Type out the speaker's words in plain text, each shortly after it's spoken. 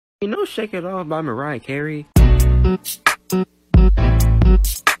You know Shake It Off by Mariah Carey?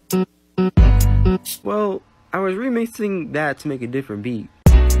 Well, I was remixing that to make a different beat.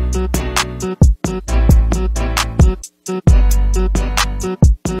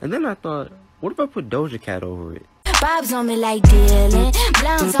 And then I thought, what if I put Doja Cat over it? Bob's on me like Dylan,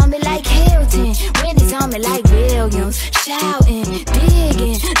 Blonde's on me like Hilton, Wendy's on me like Williams, shouting,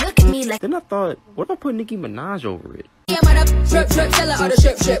 digging, look at me like. Then I thought, what if I put Nicki Minaj over it? Yeah, man, up, drip, drip, tell her all the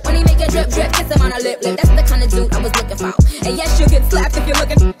drip. When he make a drip, drip, kiss him on a lip. That's the kind of dude I was looking for. And yes, you'll get slapped if you're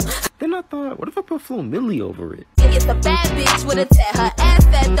looking. Then I thought, what if I put Flo Milli over it? It's a bad bitch with a tat, her ass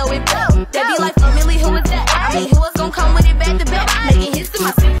fat, throw it blow. They be like, Flo Milli, who is that? I mean, who is gonna come with it back to back? Making hits to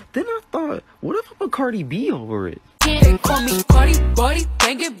my. Then I thought, what if I put Cardi B over it? They call me Cardi, body,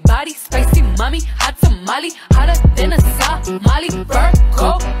 banging body, spicy mommy, hot tamale, hotter than a Somali,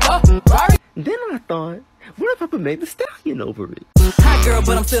 Virgo, Ferrari. Then I thought, what if I put Meg Thee Stallion over it? Hot girl,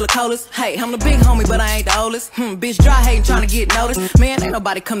 but I'm still the coldest. Hey, I'm the big homie, but I ain't the oldest. Bitch dry hating, trying to get noticed. Man, ain't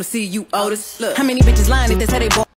nobody come to see you, Otis. Look, how many bitches lying if they say they born?